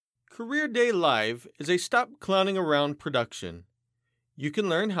Career Day Live is a Stop Clowning Around production. You can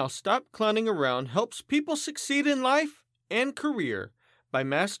learn how Stop Clowning Around helps people succeed in life and career by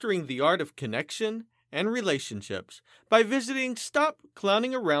mastering the art of connection and relationships by visiting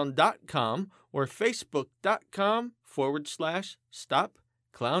stopclowningaround.com or facebook.com/Stop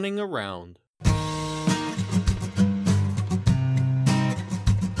Clowning Around.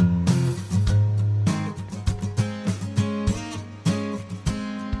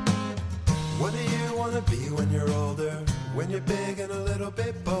 What do you want to be when you're older? When you're big and a little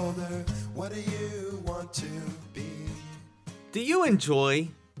bit bolder? What do you want to be? Do you enjoy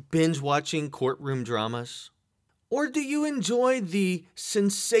binge-watching courtroom dramas? Or do you enjoy the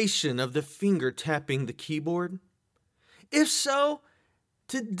sensation of the finger tapping the keyboard? If so,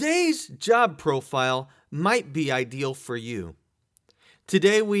 today's job profile might be ideal for you.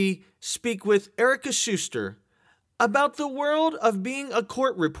 Today we speak with Erikia Schuster about the world of being a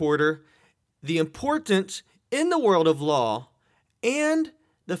court reporter, the importance in the world of law, and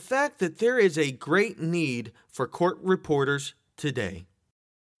the fact that there is a great need for court reporters today.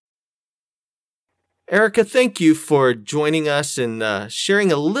 Erikia, thank you for joining us and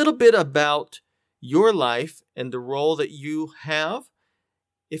sharing a little bit about your life and the role that you have.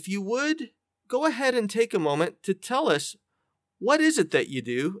 If you would, go ahead and take a moment to tell us, what is it that you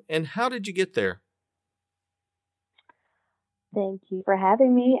do and how did you get there? Thank you for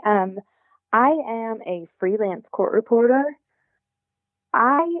having me. I am a freelance court reporter.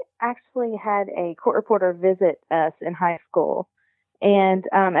 I actually had a court reporter visit us in high school. And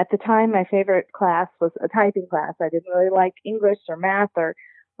at the time, my favorite class was a typing class. I didn't really like English or math or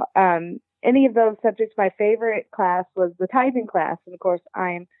any of those subjects. My favorite class was the typing class. And, of course,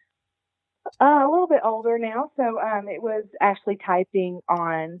 I'm a little bit older now, so it was actually typing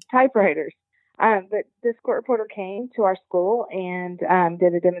on typewriters. But this court reporter came to our school and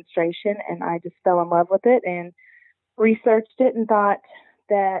did a demonstration, and I just fell in love with it and researched it and thought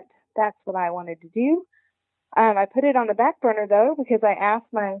that that's what I wanted to do. I put it on the back burner, though, because I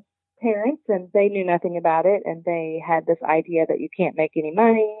asked my parents, and they knew nothing about it, and they had this idea that you can't make any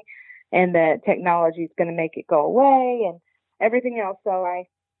money and that technology is going to make it go away and everything else. So I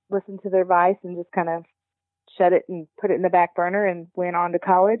listened to their advice and just kind of shut it and put it in the back burner and went on to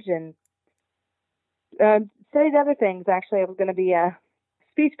college and studied other things. Actually, I was going to be a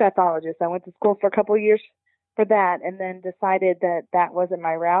speech pathologist. I went to school for a couple of years for that and then decided that that wasn't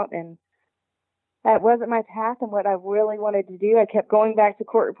my route and that wasn't my path and what I really wanted to do. I kept going back to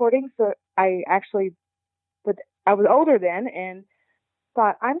court reporting. So I was older then and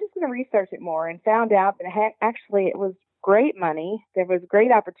thought, I'm just going to research it more, and found out that actually it was great money. There was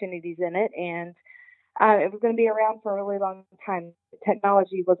great opportunities in it, and it was going to be around for a really long time.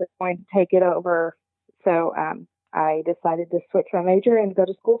 Technology wasn't going to take it over. So I decided to switch my major and go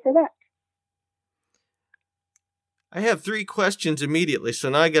to school for that. I have 3 questions immediately, so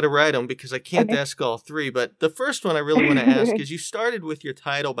now I got to write them because I can't ask all 3. But the first one I really want to ask is, you started with your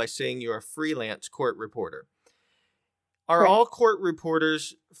title by saying you're a freelance court reporter. Are all court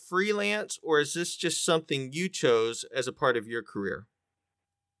reporters freelance, or is this just something you chose as a part of your career?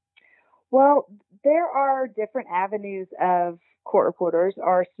 Well, there are different avenues of court reporters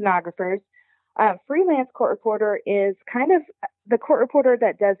or stenographers. Freelance court reporter is kind of the court reporter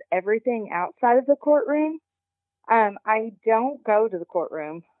that does everything outside of the courtroom. I don't go to the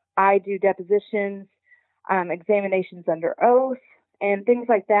courtroom. I do depositions, examinations under oath, and things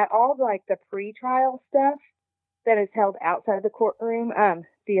like that. All like the pre-trial stuff that is held outside of the courtroom.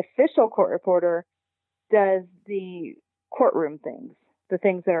 The official court reporter does the courtroom things, the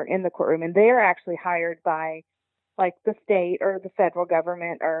things that are in the courtroom, and they are actually hired by like the state or the federal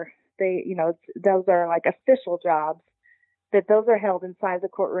government, or they, those are like official jobs that those are held inside the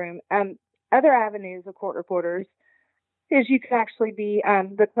courtroom. Other avenues of court reporters is you can actually be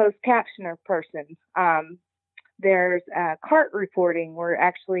the closed captioner person. There's cart reporting where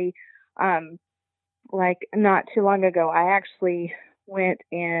actually, like not too long ago, I actually went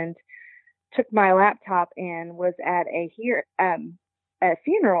and took my laptop and was at a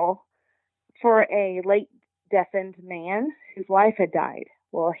funeral for a late deafened man whose wife had died.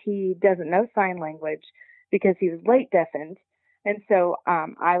 Well, he doesn't know sign language because he was late deafened. And so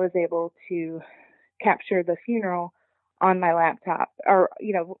I was able to capture the funeral on my laptop, or,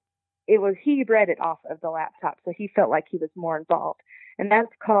 he read it off of the laptop. So he felt like he was more involved. And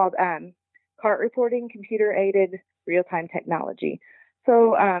that's called cart reporting, computer aided real-time technology.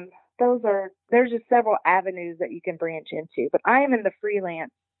 So there's just several avenues that you can branch into, but I am in the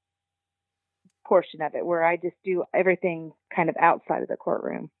freelance portion of it where I just do everything kind of outside of the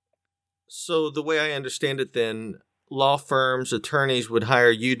courtroom. So the way I understand it then, law firms, attorneys would hire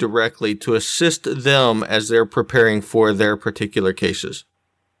you directly to assist them as they're preparing for their particular cases.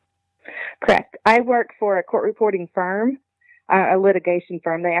 Correct. I work for a court reporting firm, a litigation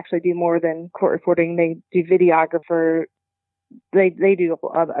firm. They actually do more than court reporting. They do videographer. They do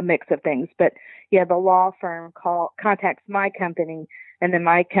a mix of things. But yeah, the law firm contacts my company, and then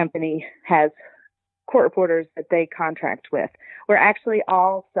my company has court reporters that they contract with. We're actually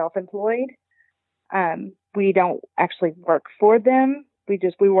all self-employed. We don't actually work for them. We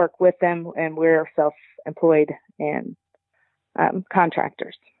work with them, and we're self-employed and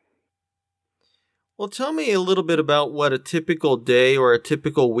contractors. Well, tell me a little bit about what a typical day or a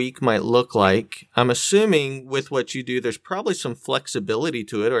typical week might look like. I'm assuming with what you do, there's probably some flexibility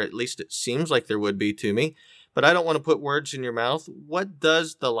to it, or at least it seems like there would be to me. But I don't want to put words in your mouth. What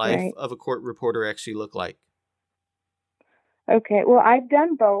does the life of a court reporter actually look like? Okay, well, I've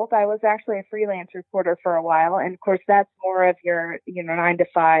done both. I was actually a freelance reporter for a while, and of course, that's more of your 9 to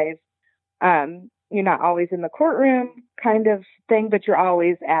 5. You're not always in the courtroom kind of thing, but you're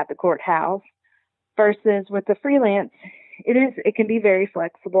always at the courthouse. Versus with the freelance, it can be very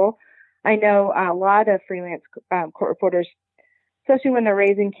flexible. I know a lot of freelance court reporters, especially when they're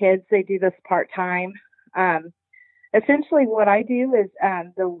raising kids, they do this part-time. Essentially what I do is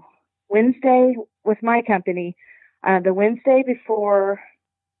the Wednesday with my company, the Wednesday before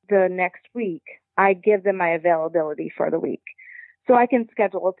the next week, I give them my availability for the week. So I can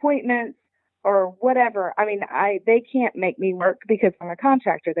schedule appointments or whatever. I mean, they can't make me work because I'm a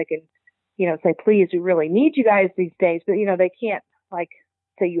contractor. They can say, please, we really need you guys these days. But, they can't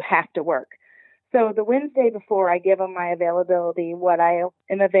say you have to work. So the Wednesday before, I give them my availability, what I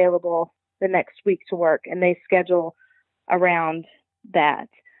am available the next week to work, and they schedule around that.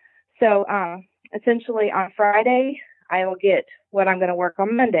 So essentially on Friday, I will get what I'm going to work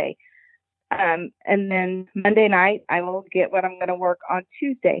on Monday. And then Monday night, I will get what I'm going to work on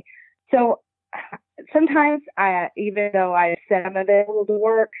Tuesday. So sometimes even though I said I'm available to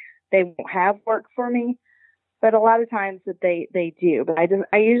work, they won't have work for me, but a lot of times that they do. But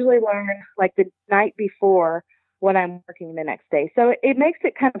I usually learn the night before what I'm working the next day. So it makes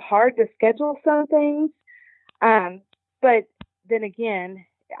it kind of hard to schedule some things. But then again,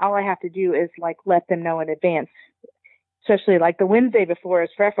 all I have to do is let them know in advance. Especially the Wednesday before is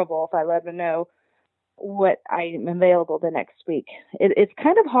preferable if I let them know what I am available the next week. It's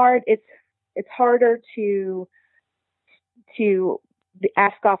kind of hard. It's harder to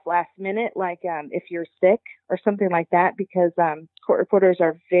ask off last minute, if you're sick or something like that, because court reporters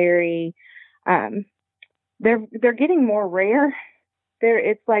are very, they're getting more rare.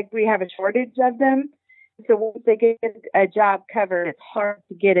 It's like we have a shortage of them. So once they get a job covered, it's hard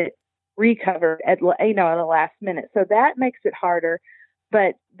to get it recovered at the last minute. So that makes it harder.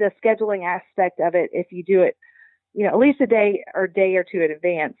 But the scheduling aspect of it, if you do it, at least a day or two in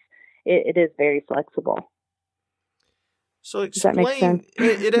advance, it is very flexible. So Does that make sense?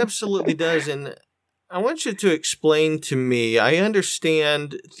 It absolutely does. And I want you to explain to me, I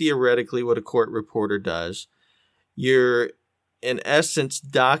understand theoretically what a court reporter does. You're, in essence,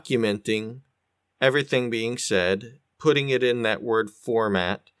 documenting everything being said, putting it in that Word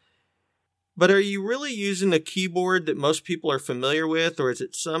format. But are you really using a keyboard that most people are familiar with, or is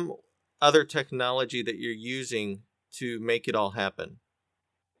it some other technology that you're using to make it all happen?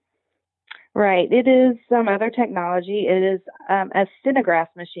 Right. It is some other technology. It is a stenograph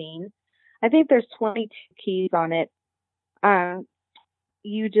machine. I think there's 22 keys on it.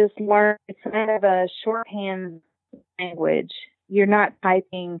 You just learn, it's kind of a shorthand language. You're not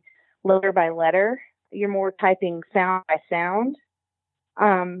typing letter by letter. You're more typing sound by sound.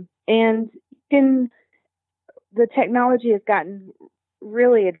 And the technology has gotten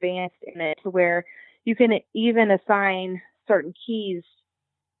really advanced in it to where you can even assign certain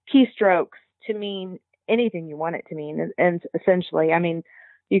keystrokes to mean anything you want it to mean. And essentially, I mean,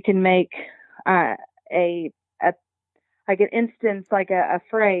 you can make an instance, a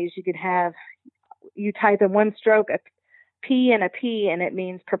phrase. You could have, you type in one stroke a P and a P, and it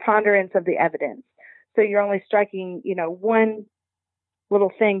means preponderance of the evidence. So you're only striking, one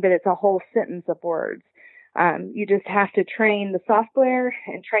little thing, but it's a whole sentence of words. You just have to train the software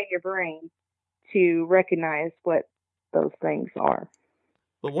and train your brain to recognize what those things are.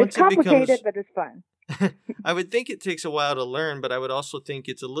 But once it's complicated, but it's fun. I would think it takes a while to learn, but I would also think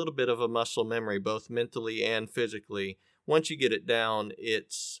it's a little bit of a muscle memory, both mentally and physically. Once you get it down,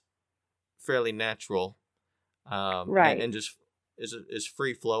 it's fairly natural, right? And just is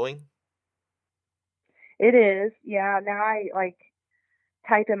free flowing. It is, yeah. Now I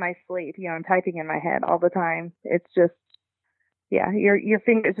type in my sleep. I'm typing in my head all the time. It's just, yeah. Your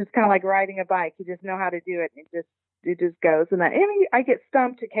fingers just kind of like riding a bike. You just know how to do it. It just just goes. And I get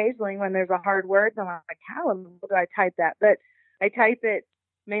stumped occasionally when there's a hard word. And I'm like, how in the world do I type that? But I type it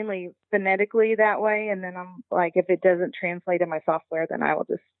mainly phonetically that way. And then I'm like, if it doesn't translate in my software, then I will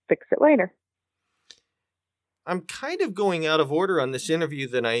just fix it later. I'm kind of going out of order on this interview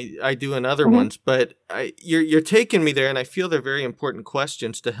than I do in other Mm-hmm. ones, but you're taking me there, and I feel they're very important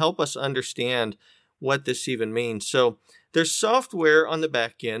questions to help us understand what this even means. So there's software on the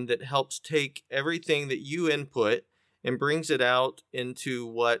back end that helps take everything that you input and brings it out into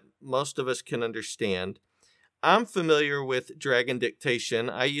what most of us can understand. I'm familiar with Dragon Dictation.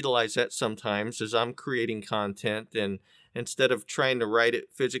 I utilize that sometimes as I'm creating content, and instead of trying to write it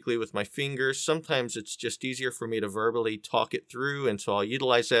physically with my fingers, sometimes it's just easier for me to verbally talk it through, and so I'll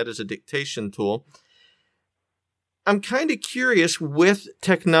utilize that as a dictation tool. I'm kind of curious, with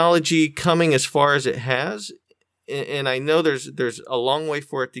technology coming as far as it has, and I know there's a long way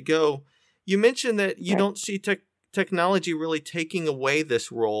for it to go. You mentioned that you don't see technology really taking away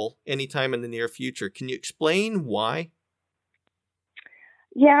this role anytime in the near future. Can you explain why?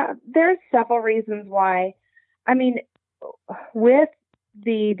 Yeah, there's several reasons why. I mean, with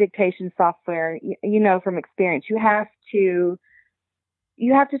the dictation software, you know from experience, you have to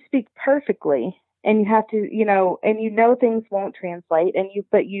speak perfectly, and you have to, and things won't translate,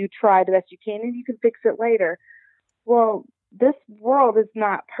 but you try the best you can, and you can fix it later. Well, this world is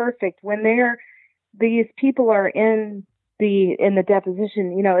not perfect. When these people are in the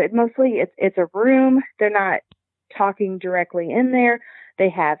deposition, it's a room. They're not talking directly in there. They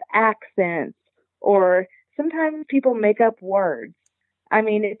have accents, or sometimes people make up words. I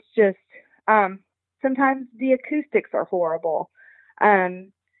mean, it's just sometimes the acoustics are horrible.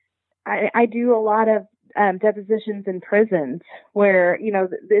 I do a lot of depositions in prisons where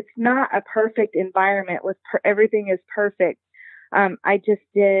it's not a perfect environment with everything is perfect. I just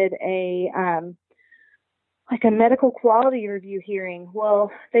did a medical quality review hearing.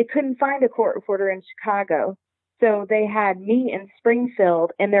 Well, they couldn't find a court reporter in Chicago, so they had me in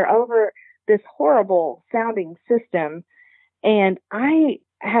Springfield, and they're over this horrible sounding system. And I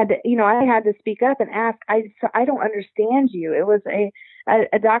had to speak up and ask, I don't understand you. It was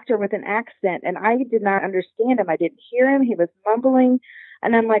a doctor with an accent, and I did not understand him. I didn't hear him. He was mumbling.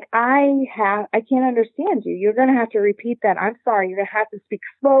 And I'm like, I can't understand you. You're going to have to repeat that. I'm sorry. You're going to have to speak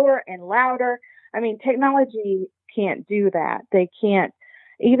slower and louder. I mean, technology can't do that. They can't,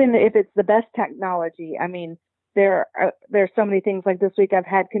 even if it's the best technology. I mean, there's so many things. Like this week, I've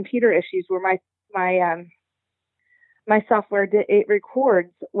had computer issues where my software it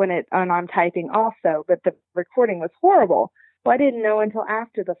records when I'm typing also, but the recording was horrible. Well, I didn't know until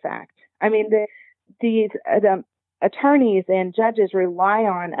after the fact. I mean, these attorneys and judges rely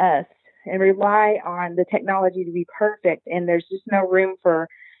on us and rely on the technology to be perfect, and there's just no room for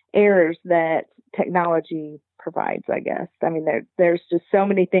errors that technology provides, I guess. I mean, there's just so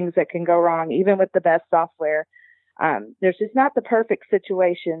many things that can go wrong, even with the best software. There's just not the perfect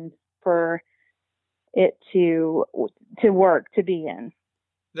situation for it to work, to be in.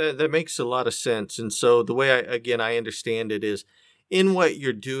 That makes a lot of sense. And so the way I understand it is, in what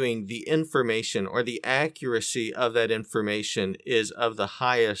you're doing, the information or the accuracy of that information is of the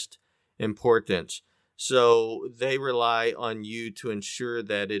highest importance. So they rely on you to ensure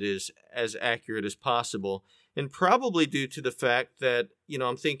that it is as accurate as possible. And probably due to the fact that,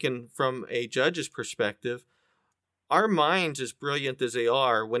 I'm thinking from a judge's perspective, our minds, as brilliant as they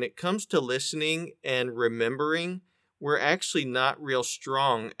are, when it comes to listening and remembering, we're actually not real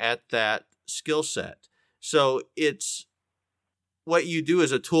strong at that skill set. So it's what you do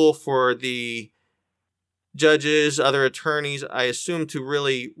as a tool for the judges, other attorneys, I assume, to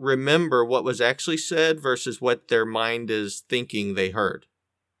really remember what was actually said versus what their mind is thinking they heard.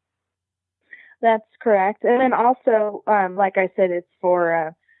 That's correct. And then also, like I said, it's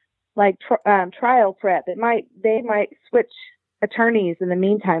for trial prep. They might switch attorneys in the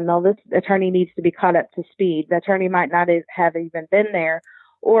meantime. Though this attorney needs to be caught up to speed. The attorney might not have even been there,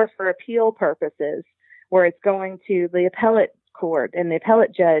 or for appeal purposes, where it's going to the appellate court, and the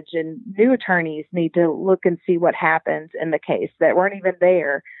appellate judge and new attorneys need to look and see what happens in the case that weren't even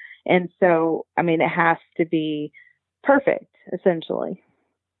there. And so, I mean, it has to be perfect, essentially.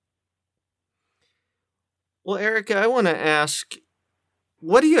 Well, Erica, I want to ask,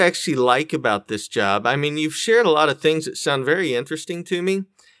 what do you actually like about this job? I mean, you've shared a lot of things that sound very interesting to me,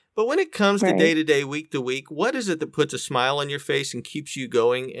 but when it comes to day-to-day, week-to-week, what is it that puts a smile on your face and keeps you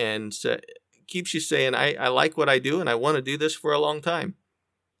going and keeps you saying, I like what I do and I want to do this for a long time?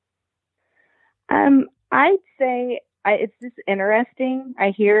 I'd say it's just interesting.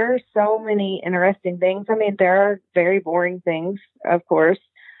 I hear so many interesting things. I mean, there are very boring things, of course,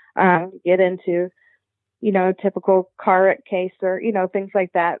 get into. typical car wreck case or, things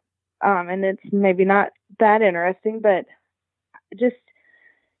like that. And it's maybe not that interesting, but just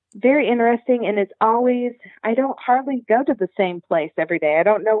very interesting. And it's always, I don't hardly go to the same place every day. I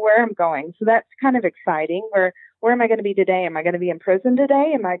don't know where I'm going. So that's kind of exciting. Where am I going to be today? Am I going to be in prison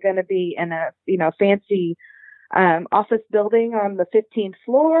today? Am I going to be in a, fancy office building on the 15th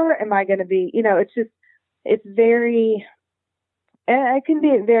floor? Am I going to be, it's very, it can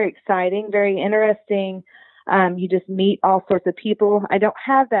be very exciting, very interesting. You just meet all sorts of people. I don't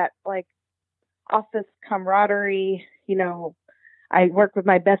have that like office camaraderie, I work with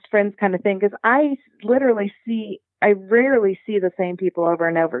my best friends kind of thing, because I rarely see the same people over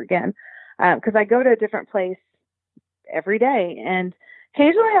and over again, because I go to a different place every day, and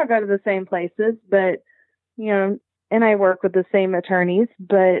occasionally I'll go to the same places, but, and I work with the same attorneys,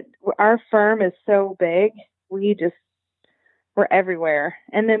 but our firm is so big, we're everywhere.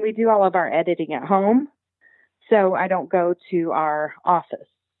 And then we do all of our editing at home, so I don't go to our office.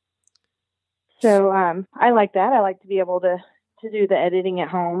 So I like that. I like to be able to do the editing at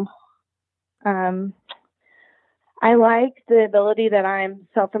home. I like the ability that I'm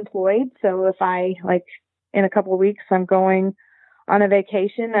self-employed. So if I, like, in a couple of weeks, I'm going on a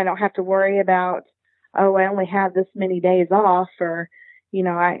vacation, I don't have to worry about, I only have this many days off, or,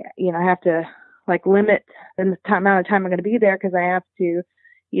 I have to like limit the amount of time I'm going to be there because I have to,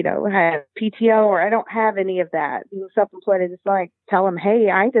 have PTO, or I don't have any of that. Being self-employed, I just like tell them,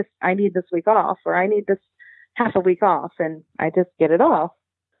 hey, I need this week off, or I need this half a week off, and I just get it off.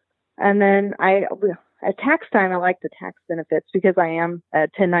 And then at tax time, I like the tax benefits because I am a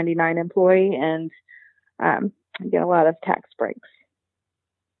 1099 employee, and I get a lot of tax breaks.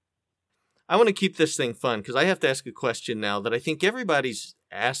 I want to keep this thing fun because I have to ask a question now that I think everybody's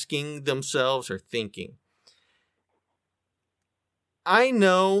asking themselves or thinking. I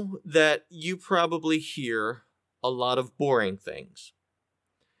know that you probably hear a lot of boring things.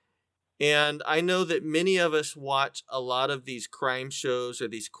 And I know that many of us watch a lot of these crime shows or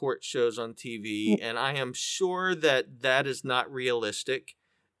these court shows on TV, and I am sure that that is not realistic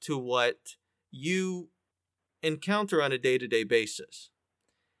to what you encounter on a day-to-day basis.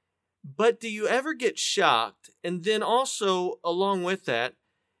 But do you ever get shocked? And then also, along with that,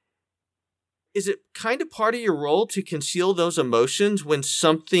 is it kind of part of your role to conceal those emotions when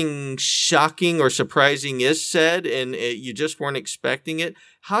something shocking or surprising is said and you just weren't expecting it?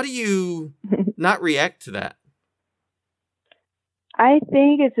 How do you not react to that? I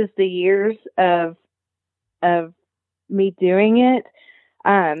think it's just the years of me doing it.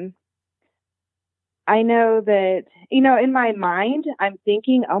 I know that, in my mind, I'm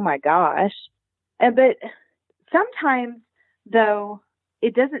thinking, oh my gosh. But sometimes, though,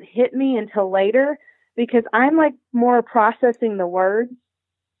 it doesn't hit me until later because I'm like more processing the words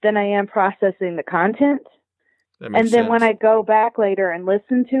than I am processing the content. And then sense. When I go back later and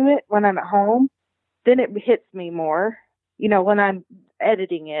listen to it when I'm at home, then it hits me more, when I'm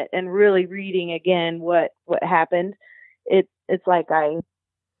editing it and really reading again what happened. It's like I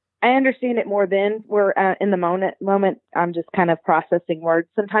understand it more then. We're in the moment. I'm just kind of processing words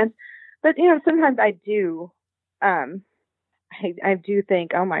sometimes, but sometimes I do. I do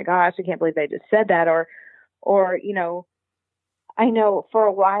think, oh my gosh, I can't believe they just said that, or I know for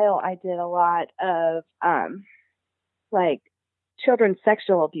a while I did a lot of like children's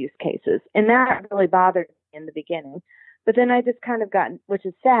sexual abuse cases, and that really bothered me in the beginning. But then I just kind of which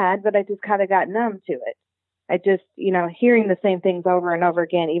is sad, but I just kind of got numb to it. I just, hearing the same things over and over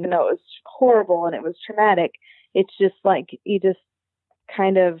again, even though it was horrible and it was traumatic, it's just like, you just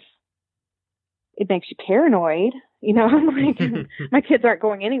kind of, it makes you paranoid. I'm like, my kids aren't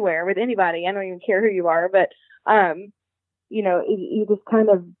going anywhere with anybody. I don't even care who you are, but, you just kind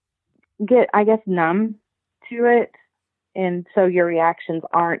of get, I guess, numb to it. And so your reactions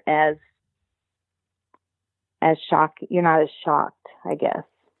aren't as shocked. You're not as shocked, I guess.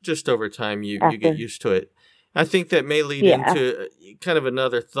 Just over time, you get used to it. I think that may lead into kind of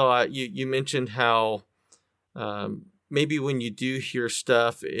another thought. You mentioned how maybe when you do hear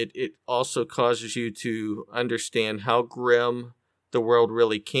stuff, it also causes you to understand how grim the world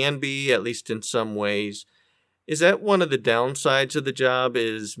really can be, at least in some ways. Is that one of the downsides of the job,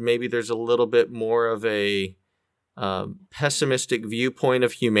 is maybe there's a little bit more of a pessimistic viewpoint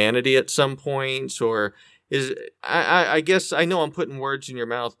of humanity at some points? Or I guess I know I'm putting words in your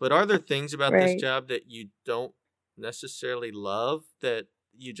mouth, but are there things about this job that you don't necessarily love, that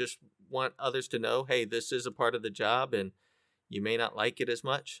you just want others to know, hey, this is a part of the job and you may not like it as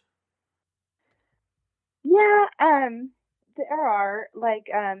much? Yeah, there are, like,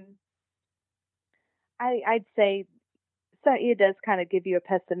 I'd say, so it does kind of give you a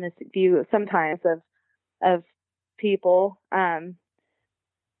pessimistic view sometimes of people.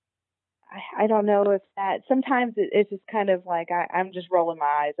 I don't know if that sometimes it's just kind of like I'm just rolling my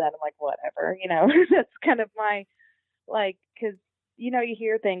eyes at them like whatever, that's kind of my like because you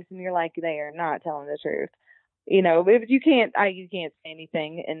hear things and you're like they are not telling the truth, if you can't say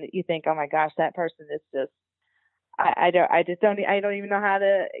anything and you think oh my gosh that person is just I don't even know how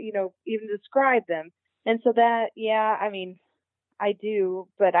to even describe them, and so that yeah I mean I do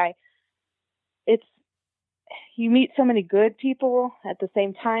but it's you meet so many good people at the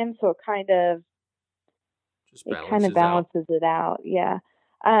same time, so Just it kind of balances out. balances it out. Yeah.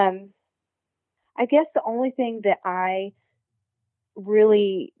 Um, I guess the only thing that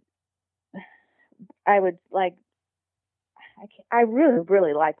really, I would like, I really,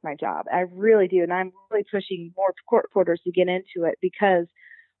 really like my job. I really do. And I'm really pushing more court reporters to get into it because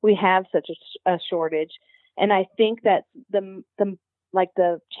we have such a shortage. And I think that the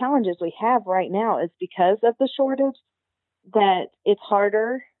challenges we have right now is because of the shortage that it's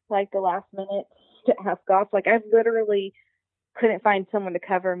harder, like the last minute to ask off. Like I've literally couldn't find someone to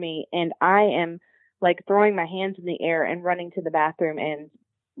cover me and I am like throwing my hands in the air and running to the bathroom and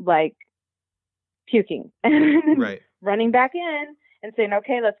like puking and Right. running back in and saying,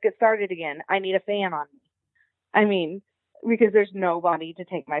 okay, let's get started again. I need a fan on me. I mean, because there's nobody to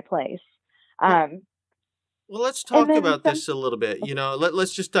take my place. Well, let's And talk then about this a little bit.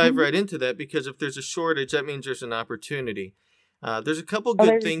 Let's just dive mhm. right into that because if there's a shortage, that means there's an opportunity. There's a couple Oh, good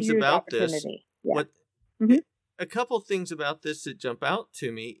there's a things huge about this. opportunity. Yeah. What Hmm. a couple things about this that jump out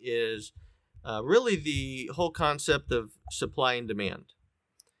to me is really the whole concept of supply and demand.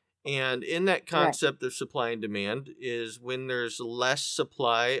 And in that Right. concept of supply and demand is when there's less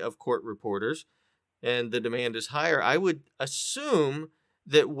supply of court reporters and the demand is higher, I would assume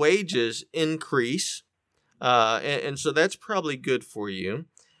that wages increase. And so that's probably good for you.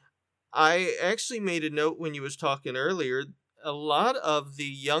 I actually made a note when you was talking earlier. A lot of the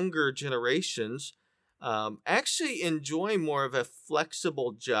younger generations actually enjoy more of a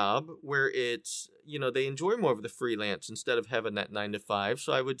flexible job where it's they enjoy more of the freelance instead of having that 9 to 5.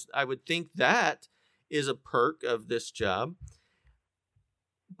 So I would think that is a perk of this job.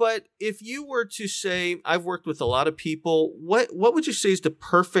 But if you were to say, I've worked with a lot of people, what would you say is the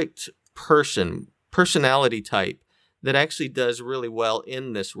perfect personality type that actually does really well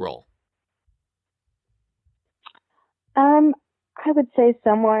in this role? I would say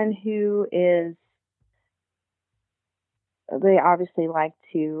someone who is, they obviously like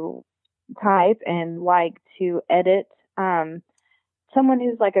to type and like to edit. Someone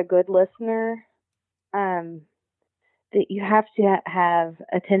who's like a good listener. Um, that you have to have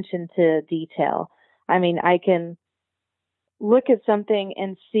attention to detail. I mean, I can look at something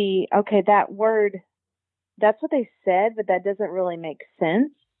and see, okay, that word, that's what they said, but that doesn't really make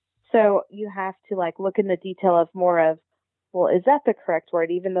sense. So you have to like look in the detail of more of, well, is that the correct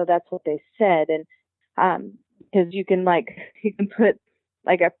word, even though that's what they said? And because you can put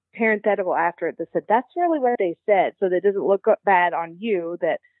like a parenthetical after it that said that's really what they said, so that it doesn't look bad on you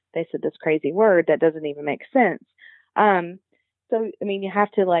that they said this crazy word that doesn't even make sense. Um, so I mean, you have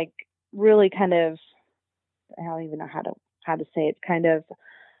to like really kind of, I don't even know how to say it, kind of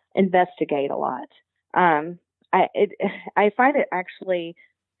investigate a lot. Um, I find it actually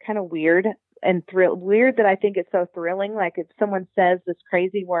kind of weird and weird that I think it's so thrilling. Like if someone says this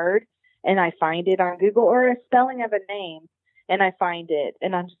crazy word and I find it on Google or a spelling of a name and I find it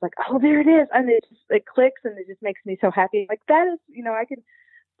and I'm just like, oh, there it is, and it clicks and it just makes me so happy. Like that is, I can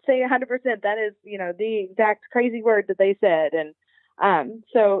say 100% that is, the exact crazy word that they said, and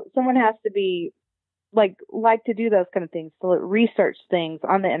so someone has to be like to do those kind of things, to research things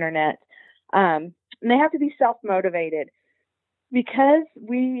on the internet. And they have to be self-motivated because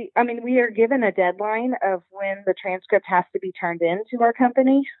we are given a deadline of when the transcript has to be turned in to our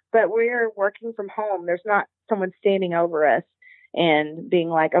company, but we're working from home. There's not someone standing over us and being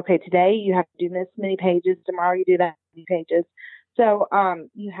like, okay, today you have to do this many pages, tomorrow you do that many pages. So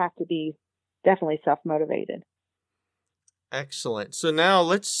you have to be definitely self-motivated. Excellent. So now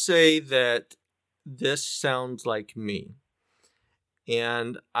let's say that this sounds like me,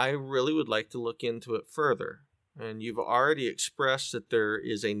 and I really would like to look into it further. And you've already expressed that there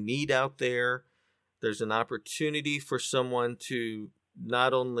is a need out there. There's an opportunity for someone to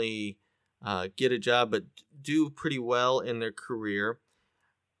not only get a job, but do pretty well in their career.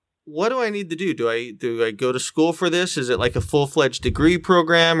 What do I need to do? Do I go to school for this? Is it like a full-fledged degree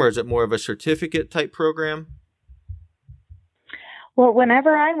program, or is it more of a certificate type program? Well,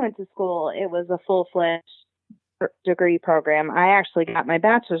 whenever I went to school, it was a full-fledged degree program. I actually got my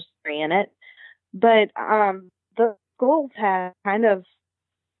bachelor's degree in it, but the schools have kind of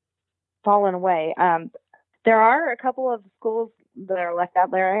fallen away. There are a couple of schools that are left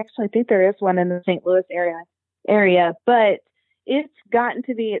out there. I actually think there is one in the St. Louis area, but it's gotten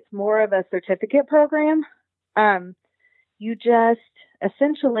to be, it's more of a certificate program. You just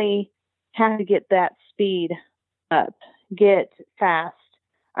essentially have to get that speed up, get fast.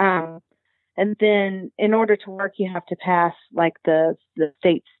 And then in order to work, you have to pass like the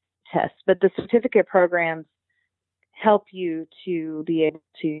state test. But the certificate programs help you to be able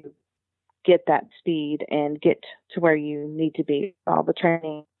to get that speed and get to where you need to be, all the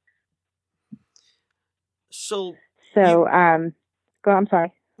training. So, I'm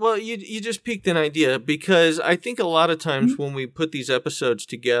sorry. Well, you just piqued an idea, because I think a lot of times when we put these episodes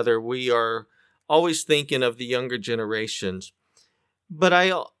together, we are always thinking of the younger generations. But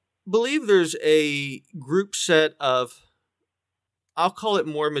I believe there's a group set of, I'll call it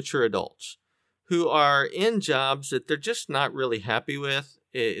more mature adults, who are in jobs that they're just not really happy with.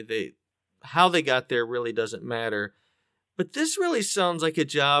 How they got there really doesn't matter. But this really sounds like a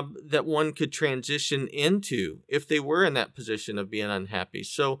job that one could transition into if they were in that position of being unhappy.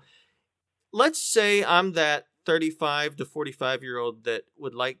 So let's say I'm that 35 to 45-year-old that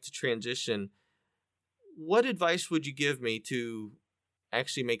would like to transition. What advice would you give me to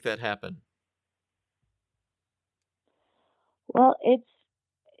actually make that happen? Well, it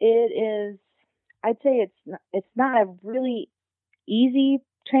is, I'd say it's not a really easy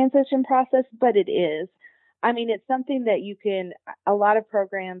transition process, but it is. I mean, it's something that a lot of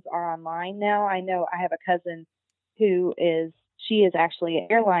programs are online now. I know I have a cousin she is actually an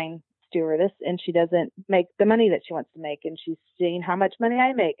airline stewardess, and she doesn't make the money that she wants to make, and she's seeing how much money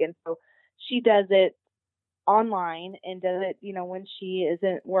I make. And so she does it online and does it, when she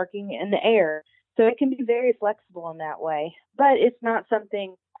isn't working in the air. So it can be very flexible in that way, but it's not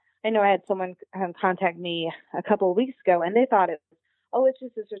something. I know I had someone contact me a couple of weeks ago, and they thought it's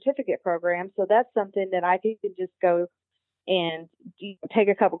just a certificate program. So that's something that I could just go and take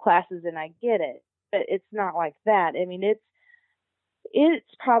a couple classes and I get it. But it's not like that. I mean, it's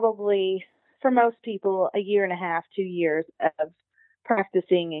probably, for most people, a year and a half, 2 years of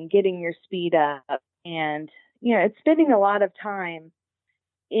practicing and getting your speed up. And, it's spending a lot of time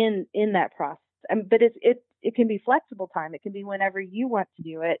in that process. But it can be flexible time. It can be whenever you want to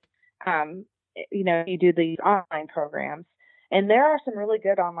do it. You do these online programs. And there are some really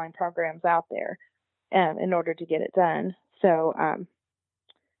good online programs out there in order to get it done. So I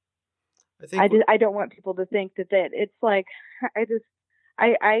don't want people to think that it's like,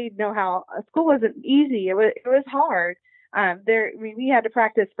 I know how school wasn't easy. It was hard. We had to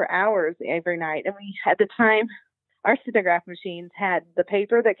practice for hours every night. And at the time, our stenograph machines had the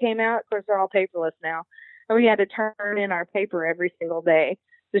paper that came out. Of course, they're all paperless now. And we had to turn in our paper every single day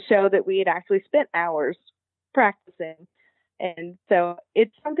to show that we had actually spent hours practicing. And so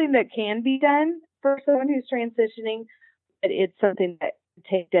it's something that can be done for someone who's transitioning, but it's something that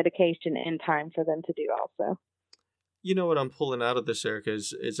takes dedication and time for them to do also. You know what I'm pulling out of this, Erica,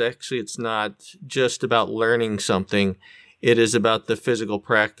 is actually it's not just about learning something. It is about the physical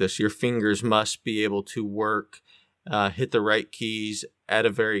practice. Your fingers must be able to work, hit the right keys at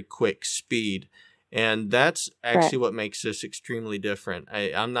a very quick speed. And that's actually what makes this extremely different.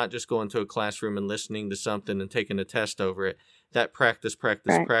 I'm not just going to a classroom and listening to something and taking a test over it. That practice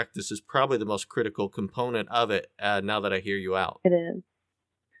is probably the most critical component of it now that I hear you out. It is.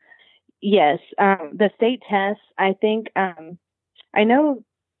 Yes. The state tests, I think, I know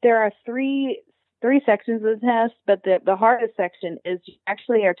there are three sections of the test, but the hardest section is you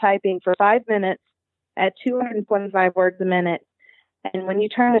actually are typing for 5 minutes at 225 words a minute. And when you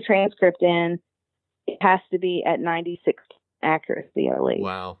turn the transcript in, it has to be at 96 accuracy at least.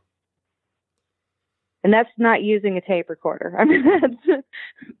 Wow. And that's not using a tape recorder. I mean,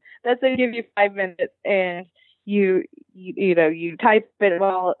 that's they give you 5 minutes and you type it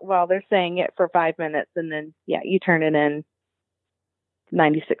while they're saying it for 5 minutes, and then you turn it in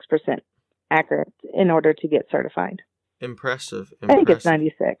 96% accurate in order to get certified. Impressive. I think it's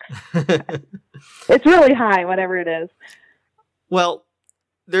 96. It's really high, whatever it is. Well,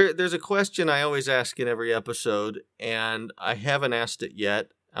 there's a question I always ask in every episode, and I haven't asked it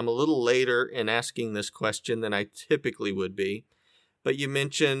yet. I'm a little later in asking this question than I typically would be. But you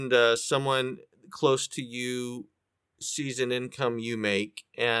mentioned someone close to you sees an income you make.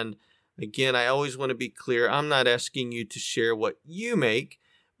 And again, I always want to be clear. I'm not asking you to share what you make,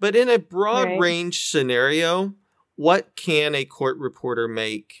 but in a broad range scenario, what can a court reporter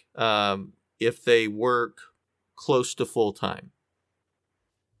make if they work close to full time?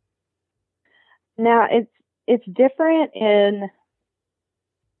 Now, it's different in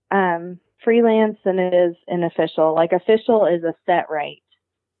freelance than it is in official. Like official is a set rate.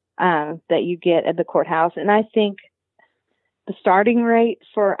 that you get at the courthouse. And I think the starting rate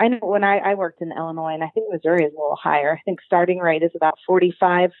I know when I worked in Illinois, and I think Missouri is a little higher. I think starting rate is about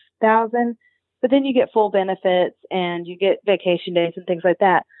 45,000, but then you get full benefits and you get vacation days and things like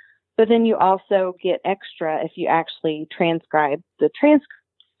that. But then you also get extra if you actually transcribe the transcripts.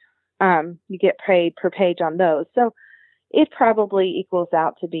 You get paid per page on those. So it probably equals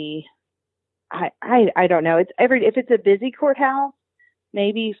out to be, I don't know. If it's a busy courthouse,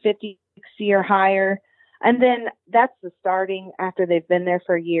 maybe 50, 60 or higher. And then that's the starting. After they've been there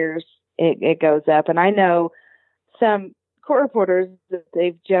for years, it goes up. And I know some court reporters that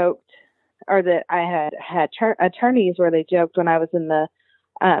they've joked, or that I had attorneys where they joked when I was in the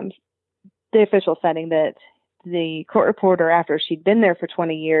official setting, that the court reporter, after she'd been there for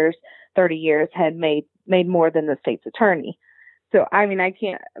 20 years, 30 years, had made more than the state's attorney. So, I mean, I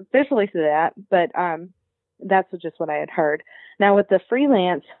can't officially say that, but that's just what I had heard. Now, with the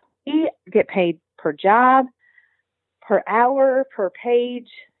freelance, we get paid per job, per hour, per page.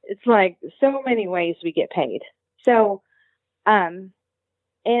 It's like so many ways we get paid. So, and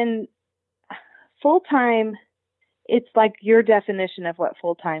full-time, it's like your definition of what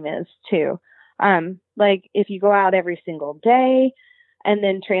full-time is too. Like if you go out every single day and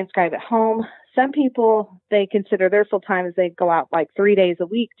then transcribe at home, some people, they consider their full-time as they go out like 3 days a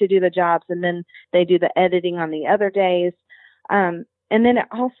week to do the jobs, and then they do the editing on the other days. And then it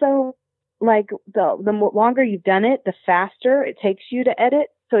also, like the longer you've done it, the faster it takes you to edit.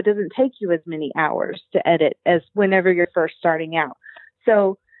 So it doesn't take you as many hours to edit as whenever you're first starting out.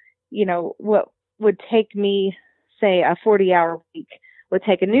 So, you know, what would take me, say, a 40-hour week would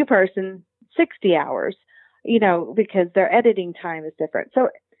take a new person 60 hours, you know, because their editing time is different. So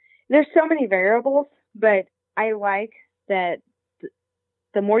there's so many variables, but I like that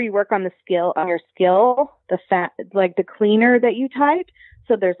the more you work on your skill, the cleaner that you type.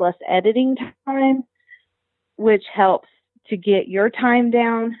 So there's less editing time, which helps to get your time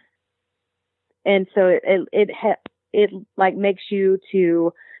down. And so it like makes you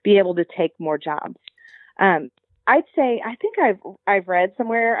to be able to take more jobs. I'd say, I think I've read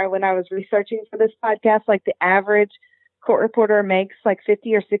somewhere when I was researching for this podcast, like the average court reporter makes like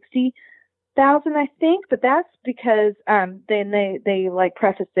 50 or 60,000, I think, but that's because then they like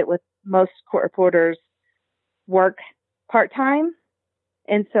prefaced it with most court reporters work part-time.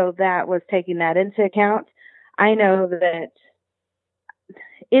 And so that was taking that into account. I know that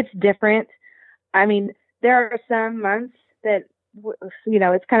it's different. I mean, there are some months that, you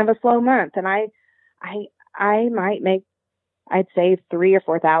know, it's kind of a slow month, and I might make, I'd say $3,000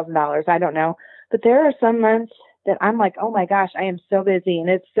 or $4,000. I don't know. But there are some months that I'm like, oh my gosh, I am so busy and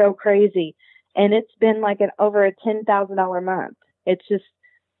it's so crazy. And it's been like over a $10,000 month. It's just,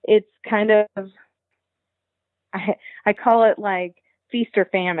 it's kind of, I call it like feast or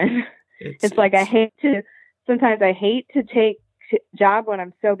famine. It's like, sometimes I hate to take job when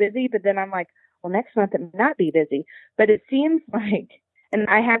I'm so busy, but then I'm like, well, next month it may not be busy. But it seems like, and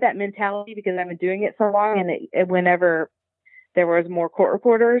I have that mentality because I've been doing it so long, and whenever there was more court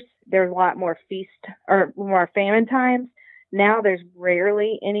reporters, there was a lot more feast or more famine times. Now there's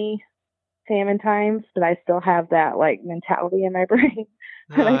rarely any famine times, but I still have that like mentality in my brain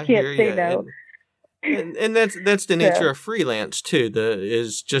that I can't say no. And that's the nature of freelance too.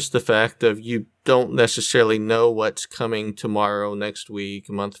 Is just the fact of you don't necessarily know what's coming tomorrow, next week,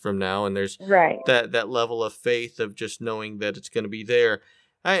 a month from now, and there's that level of faith of just knowing that it's going to be there.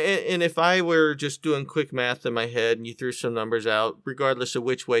 And if I were just doing quick math in my head and you threw some numbers out, regardless of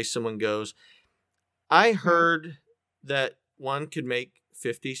which way someone goes, I heard that one could make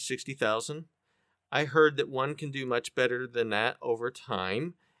 50, 60,000. I heard that one can do much better than that over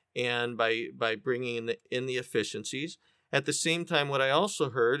time, and by bringing in the efficiencies. At the same time, what I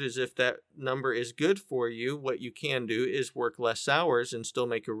also heard is if that number is good for you, what you can do is work less hours and still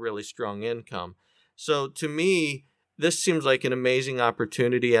make a really strong income. So to me, this seems like an amazing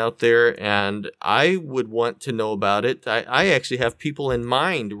opportunity out there, and I would want to know about it. I actually have people in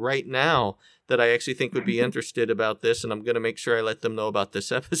mind right now that I actually think would be interested about this, and I'm going to make sure I let them know about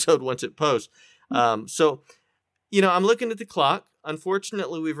this episode once it posts. So, you know, I'm looking at the clock.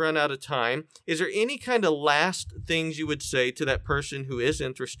 Unfortunately, we've run out of time. Is there any kind of last things you would say to that person who is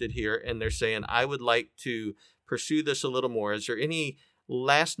interested here and they're saying, I would like to pursue this a little more? Is there any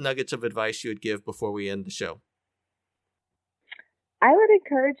last nuggets of advice you would give before we end the show? I would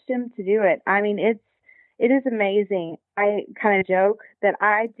encourage them to do it. I mean, it is amazing. I kind of joke that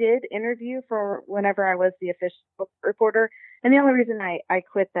I did interview for whenever I was the official reporter. And the only reason I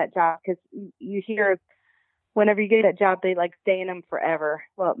quit that job, because you hear whenever you get that job, they like stay in them forever.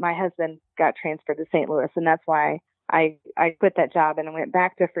 Well, my husband got transferred to St. Louis, and that's why I quit that job and I went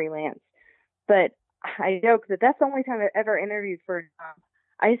back to freelance. But I joke that that's the only time I've ever interviewed for a job.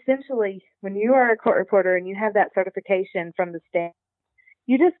 I essentially, when you are a court reporter and you have that certification from the state,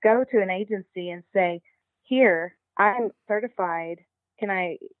 you just go to an agency and say, here, I'm certified. Can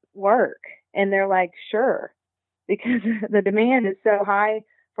I work? And they're like, sure, because the demand is so high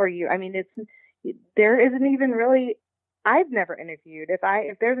for you. I mean, there isn't even really, I've never interviewed.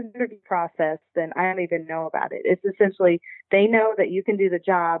 If there's an interview process, then I don't even know about it. It's essentially, they know that you can do the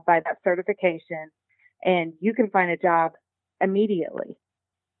job by that certification and you can find a job immediately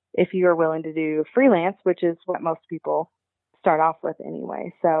if you are willing to do freelance, which is what most people start off with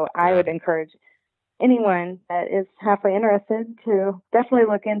anyway. So I would encourage anyone that is halfway interested to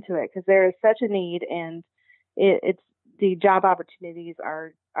definitely look into it, because there is such a need, and it's the job opportunities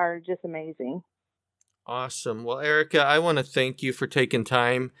are just amazing. Awesome. Well, Erikia, I want to thank you for taking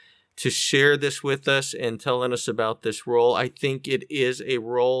time to share this with us and telling us about this role. I think it is a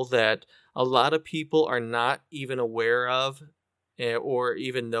role that a lot of people are not even aware of or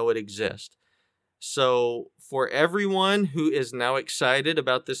even know it exists. So for everyone who is now excited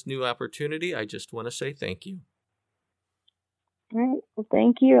about this new opportunity, I just want to say thank you. All right. Well,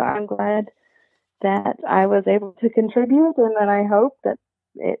 thank you. I'm glad that I was able to contribute, and that I hope that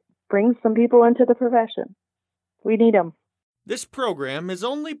it brings some people into the profession. We need them. This program is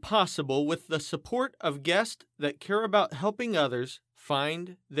only possible with the support of guests that care about helping others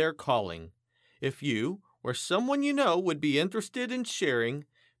find their calling. If you or someone you know would be interested in sharing,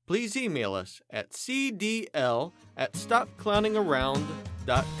 please email us at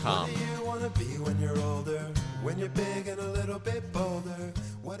cdl@stopclowningaround.com. What do you want to be when you're older? When you're big and a little bit bolder?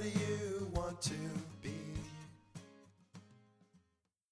 What do you want to